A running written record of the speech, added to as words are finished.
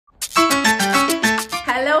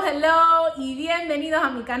Hello, hello, y bienvenidos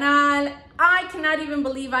a mi canal. I cannot even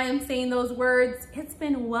believe I am saying those words. It's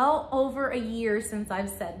been well over a year since I've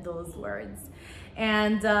said those words.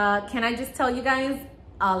 And can I just tell you guys,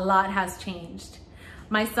 a lot has changed.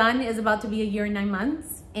 My son is about to be a year and 9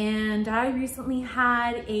 months, and I recently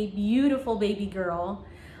had a beautiful baby girl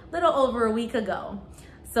a little over a week ago.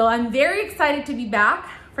 So I'm very excited to be back.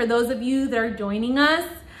 For those of you that are joining us,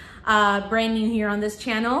 brand new here on this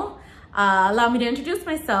channel, allow me to introduce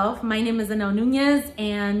myself. My name is Anel Nunez,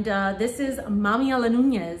 and this is Mami a la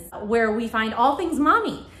Nunez, where we find all things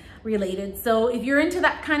mommy related. So if you're into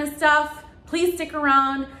that kind of stuff, please stick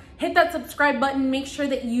around, hit that subscribe button, make sure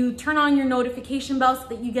that you turn on your notification bell so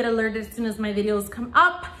that you get alerted as soon as my videos come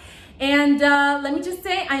up. And let me just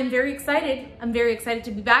say, I am very excited. I'm very excited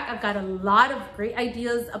to be back. I've got a lot of great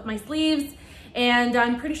ideas up my sleeves, and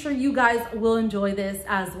I'm pretty sure you guys will enjoy this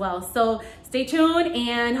as well. So stay tuned,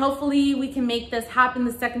 and hopefully we can make this happen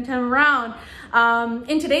the second time around.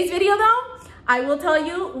 In today's video though, I will tell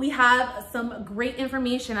you, we have some great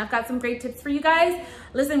information. I've got some great tips for you guys.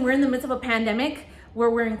 Listen, we're in the midst of a pandemic where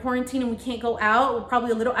we're in quarantine and we can't go out. We're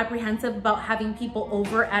probably a little apprehensive about having people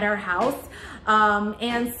over at our house.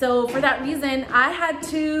 And so for that reason, I had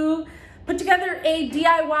to put together a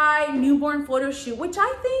DIY newborn photo shoot, which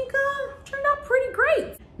I think turned out pretty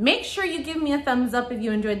great. Make sure you give me a thumbs up if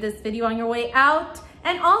you enjoyed this video on your way out.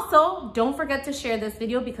 And also, don't forget to share this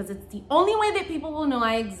video because it's the only way that people will know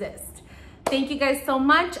I exist. Thank you guys so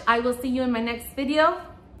much. I will see you in my next video.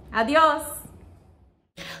 Adios.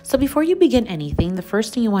 So before you begin anything, the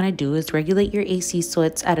first thing you want to do is regulate your AC so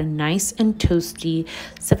it's at a nice and toasty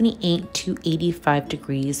 78 to 85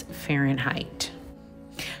 degrees Fahrenheit.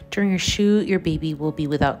 During your shoot, your baby will be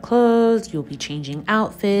without clothes, you'll be changing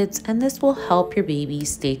outfits, and this will help your baby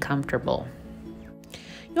stay comfortable.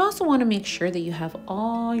 You also want to make sure that you have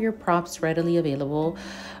all your props readily available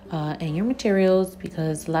and your materials,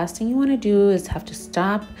 because the last thing you want to do is have to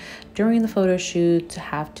stop during the photo shoot to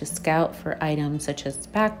have to scout for items such as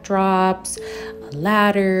backdrops, a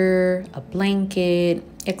ladder, a blanket,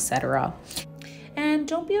 etc. And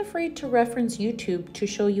don't be afraid to reference YouTube to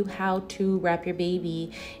show you how to wrap your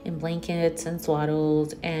baby in blankets and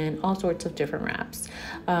swaddles and all sorts of different wraps.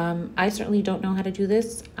 I certainly don't know how to do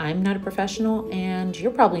this. I'm not a professional, and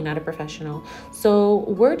you're probably not a professional. So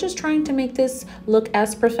we're just trying to make this look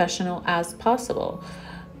as professional as possible.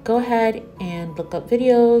 Go ahead and look up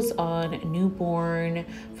videos on newborn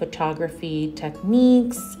photography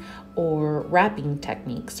techniques, or wrapping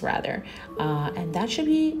techniques rather, and that should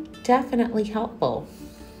be definitely helpful.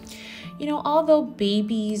 You know, although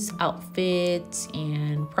babies' outfits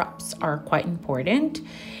and props are quite important,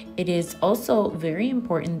 it is also very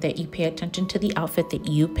important that you pay attention to the outfit that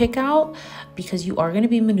you pick out, because you are going to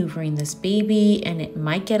be maneuvering this baby and it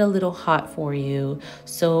might get a little hot for you.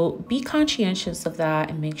 So be conscientious of that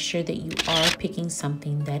and make sure that you are picking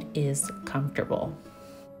something that is comfortable.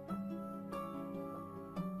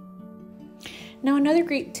 Now, another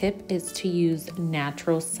great tip is to use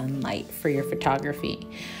natural sunlight for your photography.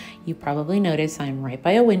 You probably notice I'm right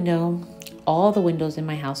by a window. All the windows in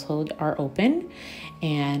my household are open,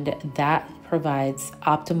 and that provides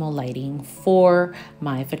optimal lighting for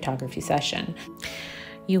my photography session.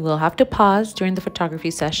 You will have to pause during the photography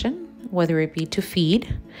session, whether it be to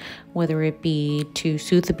feed, whether it be to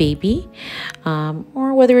soothe the baby,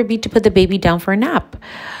 or whether it be to put the baby down for a nap.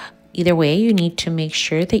 Either way, you need to make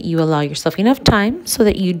sure that you allow yourself enough time so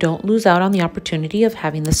that you don't lose out on the opportunity of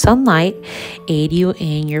having the sunlight aid you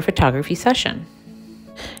in your photography session.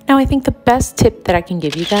 Now, I think the best tip that I can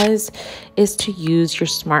give you guys is to use your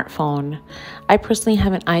smartphone. I personally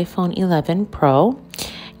have an iPhone 11 Pro.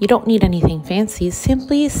 You don't need anything fancy.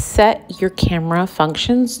 Simply set your camera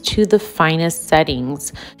functions to the finest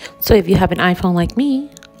settings. So if you have an iPhone like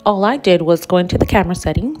me, all I did was go into the camera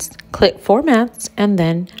settings, click formats, and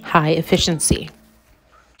then high efficiency.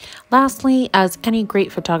 Lastly, as any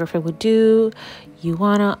great photographer would do, you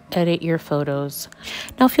want to edit your photos.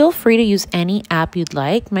 Now, feel free to use any app you'd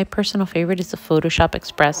like. My personal favorite is the Photoshop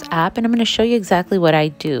Express app, and I'm going to show you exactly what I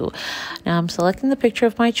do. Now, I'm selecting the picture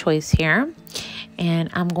of my choice here,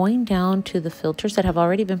 and I'm going down to the filters that have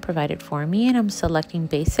already been provided for me, and I'm selecting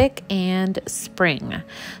basic and spring.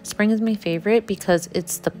 Spring is my favorite because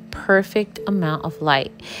it's the perfect amount of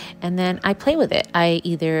light, and then I play with it. I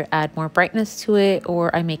either add more brightness to it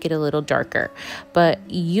or I make it a little darker, but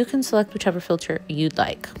you can select whichever filter you'd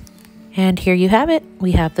like. And here you have it.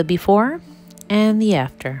 We have the before and the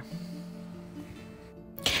after.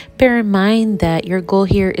 bear in mind that your goal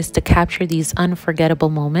here is to capture these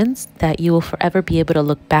unforgettable moments that you will forever be able to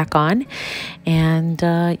look back on. And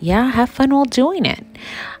yeah, have fun while doing it.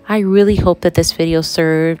 I really hope that this video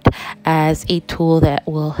served as a tool that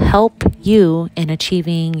will help you in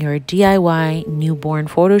achieving your DIY newborn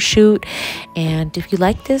photo shoot. And if you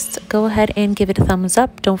like this, go ahead and give it a thumbs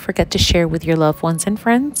up. Don't forget to share with your loved ones and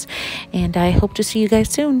friends. And I hope to see you guys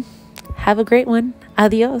soon. Have a great one.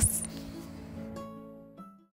 Adios.